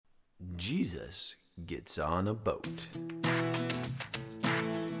Jesus gets on a boat.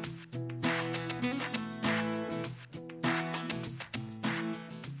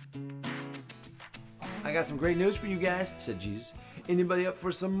 I got some great news for you guys, said Jesus. Anybody up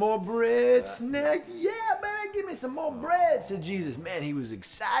for some more bread snack? Yeah, man, give me some more bread, said Jesus. Man, he was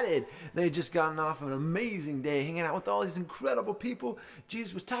excited. They had just gotten off an amazing day hanging out with all these incredible people.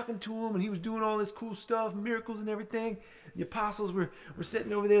 Jesus was talking to them, and he was doing all this cool stuff, miracles and everything. The apostles were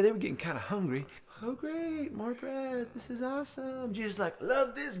sitting over there. They were getting kind of hungry. Oh, great, more bread. This is awesome. Jesus like,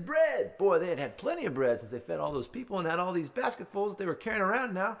 love this bread. Boy, they had had plenty of bread since they fed all those people and had all these basketfuls that they were carrying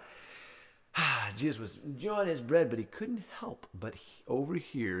around now. Jesus was enjoying his bread, but he couldn't help but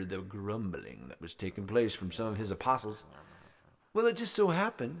overhear the grumbling that was taking place from some of his apostles. Well, it just so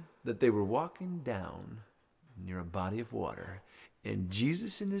happened that they were walking down near a body of water, and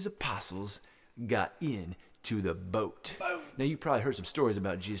Jesus and his apostles got into the boat. Now, you probably heard some stories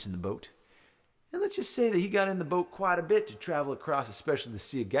about Jesus in the boat. And let's just say that he got in the boat quite a bit to travel across, especially the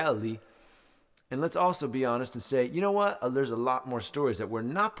Sea of Galilee. And let's also be honest and say, you know what? There's a lot more stories that were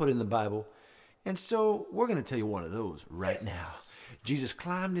not put in the Bible. And so we're going to tell you one of those right now. Jesus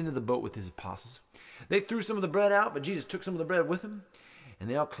climbed into the boat with his apostles. They threw some of the bread out, but Jesus took some of the bread with him. And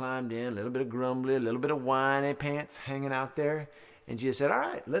they all climbed in, a little bit of grumbly, a little bit of whiny pants hanging out there. And Jesus said, all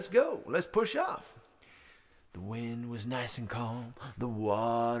right, let's go. Let's push off. The wind was nice and calm. The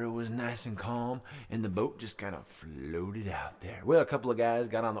water was nice and calm. And the boat just kind of floated out there. Well, a couple of guys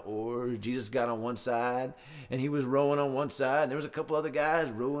got on the oars. Jesus got on one side, and he was rowing on one side. And there was a couple other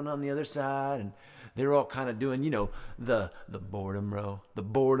guys rowing on the other side. And they were all kind of doing, the boredom row. The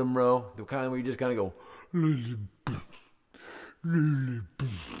boredom row. The kind where you just kind of go,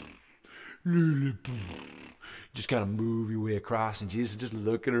 just kind of move your way across. And Jesus just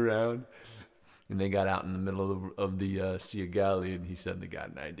looking around. And they got out in the middle of the Sea of Galilee, and he suddenly got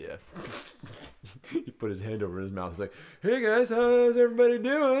an idea. He put his hand over his mouth. He's like, hey guys, how's everybody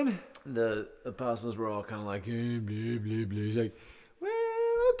doing? The apostles were all kind of like, hey, blah, blah, blah. He's like, well,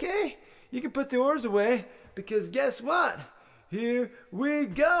 okay, you can put the oars away, because guess what? Here we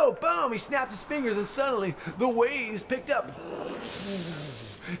go. Boom, he snapped his fingers, and suddenly the waves picked up.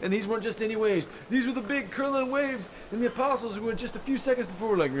 And these weren't just any waves. These were the big curling waves. And the apostles who were just a few seconds before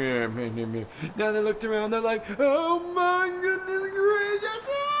were like, meh, meh, meh, meh. Now they looked around, they're like, oh my goodness gracious.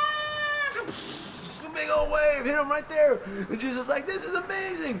 A big old wave hit them right there. And Jesus was like, this is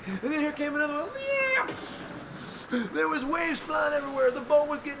amazing. And then here came another one. There was waves flying everywhere. The boat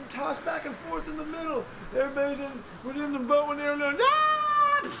was getting tossed back and forth in the middle. Everybody was in the boat when they were like,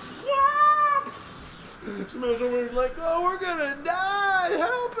 somebody's over here like, oh, we're gonna die.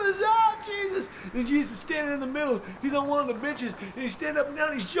 Help us out, Jesus. And Jesus is standing in the middle. He's on one of the benches, and he's standing up and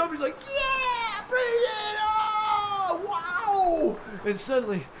down. He's jumping. He's like, yeah, bring it. Oh, wow. And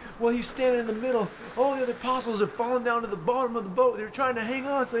suddenly, while he's standing in the middle, all the other apostles are falling down to the bottom of the boat. They're trying to hang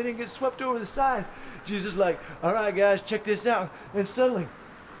on so they didn't get swept over the side. Jesus is like, all right, guys, check this out. And suddenly,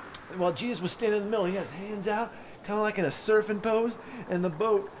 while Jesus was standing in the middle, he had his hands out, kind of like in a surfing pose, and the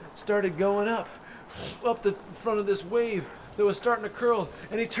boat started going up the front of this wave that was starting to curl,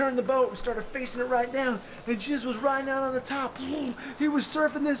 and he turned the boat and started facing it right down, and Jesus was riding out on the top. He was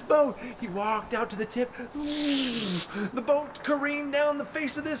surfing this boat. He walked out to the tip. The boat careened down the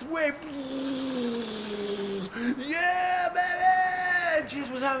face of this wave. Yeah, baby! Jesus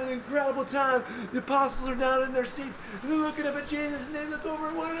was having an incredible time. The apostles are down in their seats, and they're looking up at Jesus, and they look over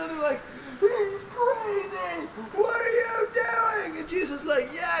at one another like, he's crazy! What are you doing? And Jesus is like,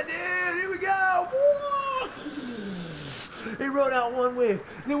 yeah, dude, here we go. He rode out one wave,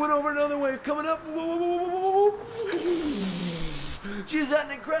 and then went over another wave, coming up. Jesus had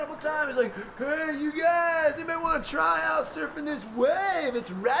an incredible time. He's like, hey, you guys, you may want to try out surfing this wave. It's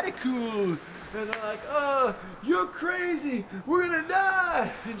radical. And they're like, you're crazy. We're going to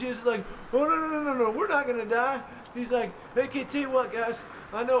die. And Jesus is like, oh, no, we're not going to die. He's like, hey, can I tell you what, guys?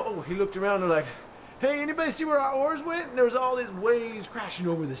 I know. Oh, he looked around and like, hey, anybody see where our oars went? And there was all these waves crashing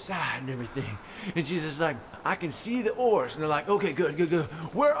over the side and everything. And Jesus is like, I can see the oars. And they're like, okay, good.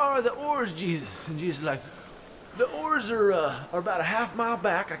 Where are the oars, Jesus? And Jesus is like, the oars are about a half-mile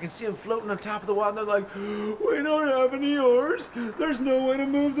back. I can see them floating on top of the water. And they're like, we don't have any oars. There's no way to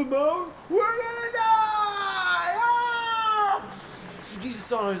move the boat. We're gonna die! Ah! Jesus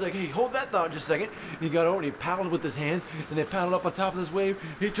saw him. He's like, hey, hold that thought just a second. And he got over and he paddled with his hand, and they paddled up on top of this wave.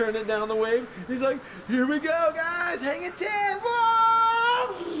 He turned it down the wave. He's like, here we go, guys. Hang in 10.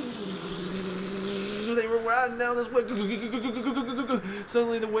 Whoa! They were riding down this way.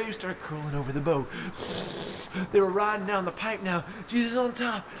 Suddenly the waves started curling over the boat. They were riding down the pipe now. Jesus on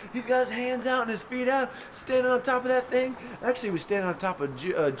top. He's got his hands out and his feet out, standing on top of that thing. Actually, he was standing on top of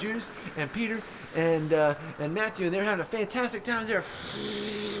Judas and Peter and Matthew, and they were having a fantastic time there,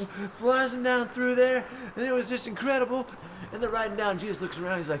 flying down through there, and it was just incredible. And they're riding down. Jesus looks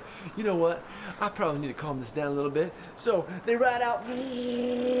around. He's like, you know what? I probably need to calm this down a little bit. So they ride out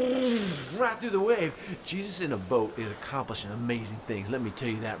right through the wave. Jesus in a boat is accomplishing amazing things. Let me tell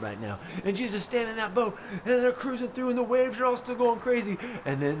you that right now. And Jesus is standing in that boat, and they're cruising through, and the waves are all still going crazy.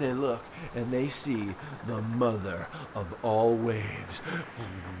 And then they look, and they see the mother of all waves.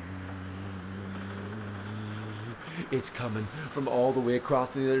 It's coming from all the way across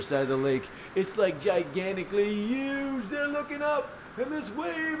to the other side of the lake. It's like gigantically huge. They're looking up, and this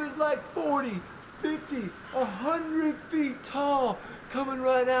wave is like 40, 50, 100 feet tall, coming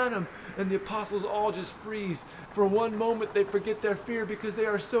right at them. And the apostles all just freeze. For one moment, they forget their fear because they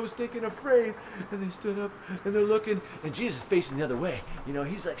are so stinking afraid. And they stood up, and they're looking, and Jesus is facing the other way. You know,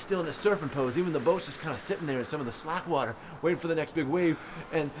 he's like still in a surfing pose. Even the boat's just kind of sitting there in some of the slack water, waiting for the next big wave.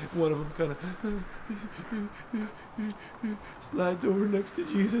 And one of them kind of slides over next to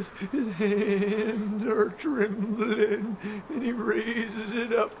Jesus. His hands are trembling, and he raises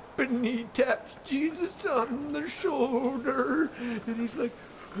it up, and he taps Jesus on the shoulder. And he's like,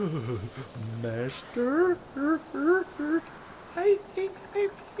 Master, I think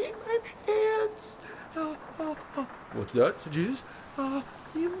I'm in my pants. What's that? Said Jesus.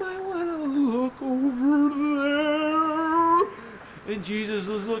 You might want to look over there. And Jesus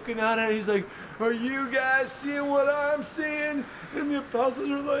was looking at it. He's like, are you guys seeing what I'm seeing? And the apostles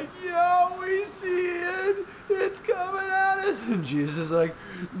are like, yeah, we see it. It's coming at us. And Jesus is like,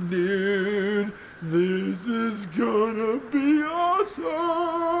 dude, this is gonna be awesome.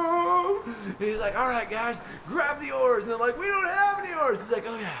 And he's like, all right, guys, grab the oars. And they're like, we don't have any oars. He's like,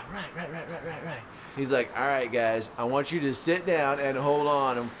 oh yeah, right. He's like, all right, guys, I want you to sit down and hold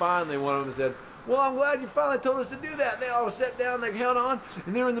on. And finally, one of them said, well, I'm glad you finally told us to do that. They all sat down, they held on,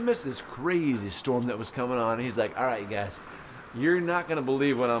 and they were in the midst of this crazy storm that was coming on. And he's like, all right, guys, you're not going to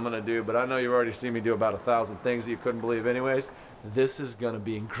believe what I'm going to do, but I know you've already seen me do about 1,000 things that you couldn't believe anyways. This is going to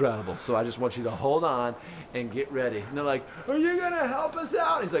be incredible. So I just want you to hold on and get ready. And they're like, are you going to help us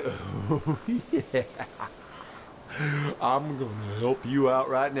out? He's like, oh, yeah. I'm going to help you out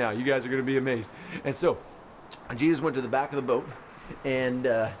right now. You guys are going to be amazed. And so Jesus went to the back of the boat, and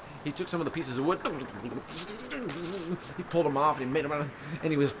he took some of the pieces of wood, he pulled them off, and he made them,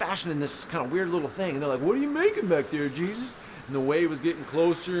 and he was fashioning this kind of weird little thing. And they're like, what are you making back there, Jesus? And the wave was getting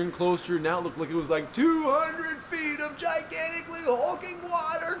closer and closer. Now it looked like it was like 200 feet of gigantically hulking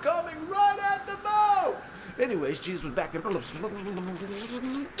water coming right at the boat. Anyways, Jesus was back there.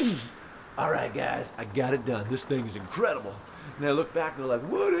 All right, guys, I got it done. This thing is incredible. And they look back and they're like,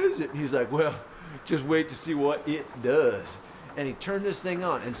 what is it? And he's like, well, just wait to see what it does. And he turned this thing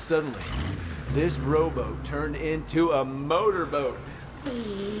on, and suddenly this rowboat turned into a motorboat. And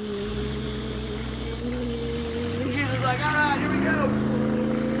Jesus is like, all right, here we go.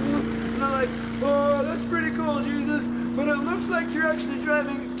 And I'm like, oh, that's pretty cool, Jesus, but it looks like you're actually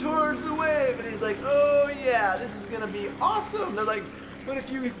driving towards the wave. And he's like, oh yeah, this is gonna be awesome. And they're like, but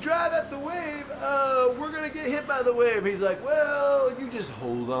if you drive at the wave, we're gonna get hit by the wave. He's like, well, you just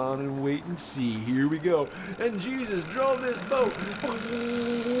hold on and wait and see. Here we go. And Jesus drove this boat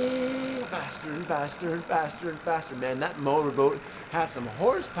faster and faster and faster and faster. Man, that motorboat had some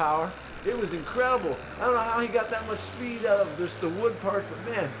horsepower. It was incredible. I don't know how he got that much speed out of just the wood part,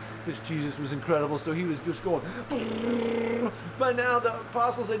 but man, this Jesus was incredible. So he was just going. By now, the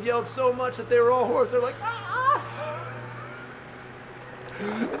apostles had yelled so much that they were all hoarse. They're like, ah!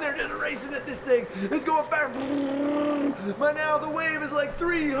 And they're just racing at this thing. It's going fast. By now the wave is like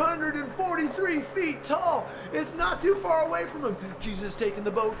 343 feet tall. It's not too far away from him. Jesus is taking the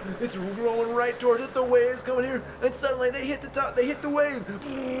boat. It's rolling right towards it. The wave's coming here. And suddenly they hit the top. They hit the wave.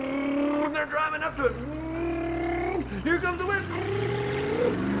 And they're driving up to it. Here comes the wave.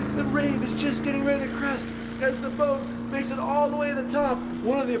 The wave is just getting ready to crest. As the boat makes it all the way to the top,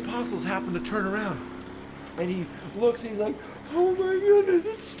 one of the apostles happened to turn around. And he looks and he's like, oh my goodness,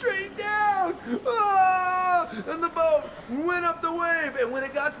 it's straight down! Ah! And the boat went up the wave, and when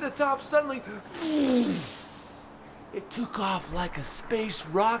it got to the top, suddenly, it took off like a space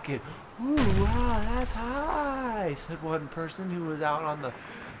rocket. Ooh, wow, that's high, said one person who was out on the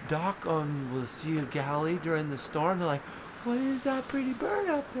dock on the Sea of Galilee during the storm. They're like, what is that pretty bird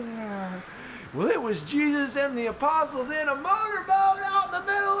up there? Well, it was Jesus and the apostles in a motorboat out in the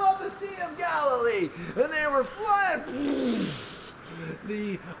middle of the Sea of Galilee. And they were flying.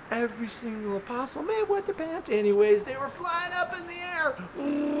 Every single apostle, man, what the pants? Anyways, they were flying up in the air.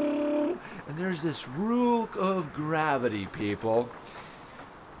 And there's this rule of gravity, people.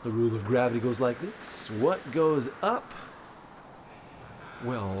 The rule of gravity goes like this. What goes up,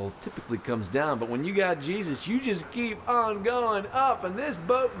 well, typically comes down. But when you got Jesus, you just keep on going up. And this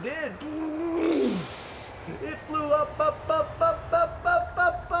boat did. It flew up, up, up, up, up, up,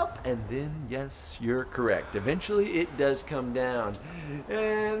 up, up. And then, yes, you're correct. Eventually, it does come down.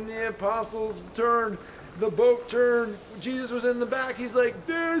 And the apostles turned. The boat turned. Jesus was in the back. He's like,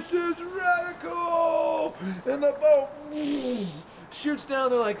 this is radical. And the boat shoots down.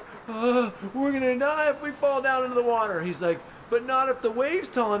 They're like, we're going to die if we fall down into the water. He's like, but not if the wave's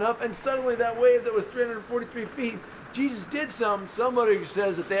tall enough. And suddenly that wave that was 343 feet, Jesus did something. Somebody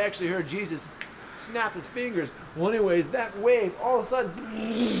says that they actually heard Jesus snap his fingers. Well, anyways, that wave all of a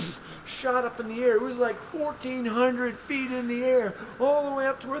sudden shot up in the air. It was like 1,400 feet in the air, all the way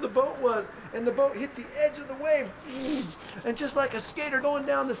up to where the boat was. And the boat hit the edge of the wave. And just like a skater going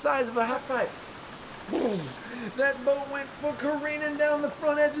down the size of a half pipe, that boat went for careening down the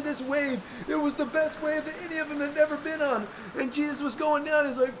front edge of this wave. It was the best wave that any of them had ever been on. And Jesus was going down.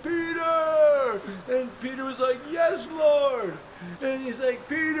 He's like, Peter! And Peter was like, yes, Lord! And he's like,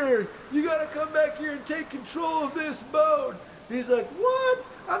 Peter, you got to come back here and take control of this boat. And he's like, what?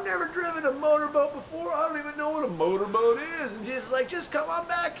 I've never driven a motorboat before. I don't even know what a motorboat is. And Jesus is like, just come on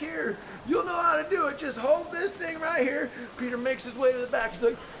back here. You'll know how to do it. Just hold this thing right here. Peter makes his way to the back. He's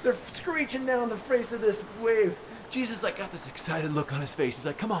like, they're screeching down the face of this wave. Jesus like got this excited look on his face. He's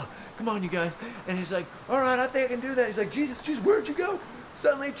like, come on, you guys. And he's like, all right, I think I can do that. He's like, Jesus, where'd you go?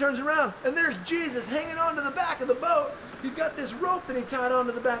 Suddenly he turns around, and there's Jesus hanging onto the back of the boat. He's got this rope that he tied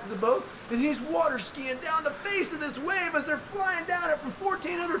onto the back of the boat, and he's water skiing down the face of this wave as they're flying down it from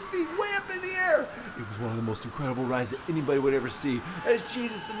 1,400 feet way up in the air. It was one of the most incredible rides that anybody would ever see, as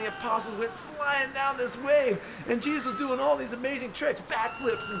Jesus and the apostles went flying down this wave, and Jesus was doing all these amazing tricks,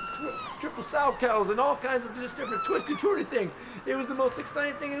 backflips and triple salchows and all kinds of just different twisty twirly things. It was the most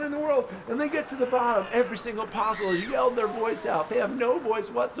exciting thing in the world. And they get to the bottom. Every single apostle yelled their voice out. They have no voice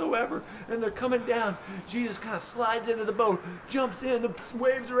whatsoever, and they're coming down. Jesus kind of slides into the boat, jumps in, the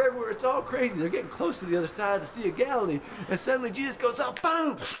waves are everywhere. It's all crazy. They're getting close to the other side of the Sea of Galilee, and suddenly Jesus goes up,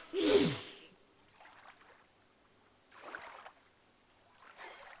 boom!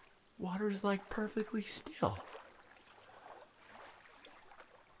 Water is like perfectly still.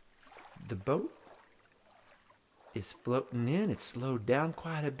 The boat is floating in. It's slowed down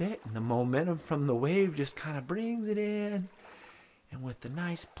quite a bit, and the momentum from the wave just kind of brings it in. And with the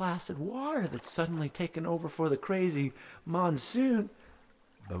nice placid water that's suddenly taken over for the crazy monsoon,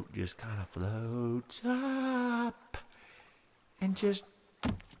 the boat just kind of floats up and just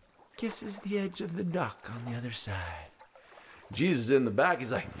kisses the edge of the dock on the other side. Jesus in the back,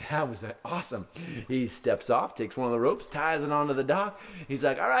 he's like, that was awesome. He steps off, takes one of the ropes, ties it onto the dock. He's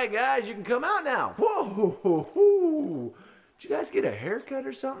like, all right, guys, you can come out now. Whoa. Did you guys get a haircut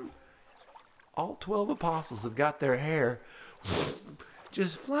or something? All 12 apostles have got their hair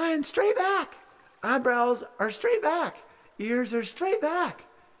just flying straight back. Eyebrows are straight back. Ears are straight back.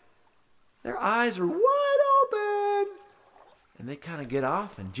 Their eyes are wide open. And they kind of get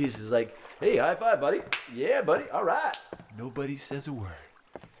off, and Jesus is like, hey, high five, buddy. Yeah, buddy, all right. Nobody says a word.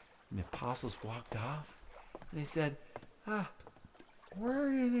 And the apostles walked off, and they said, we're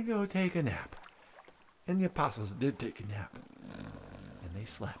going to go take a nap. And the apostles did take a nap, and they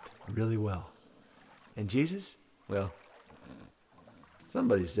slept really well. And Jesus, well,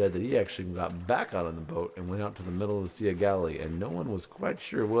 somebody said that he actually got back out on the boat and went out to the middle of the Sea of Galilee, and no one was quite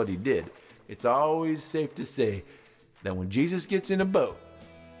sure what he did. It's always safe to say that when Jesus gets in a boat,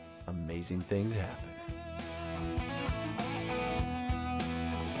 amazing things happen.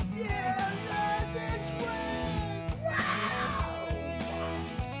 Yeah, this way! Wow!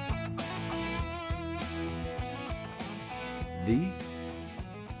 The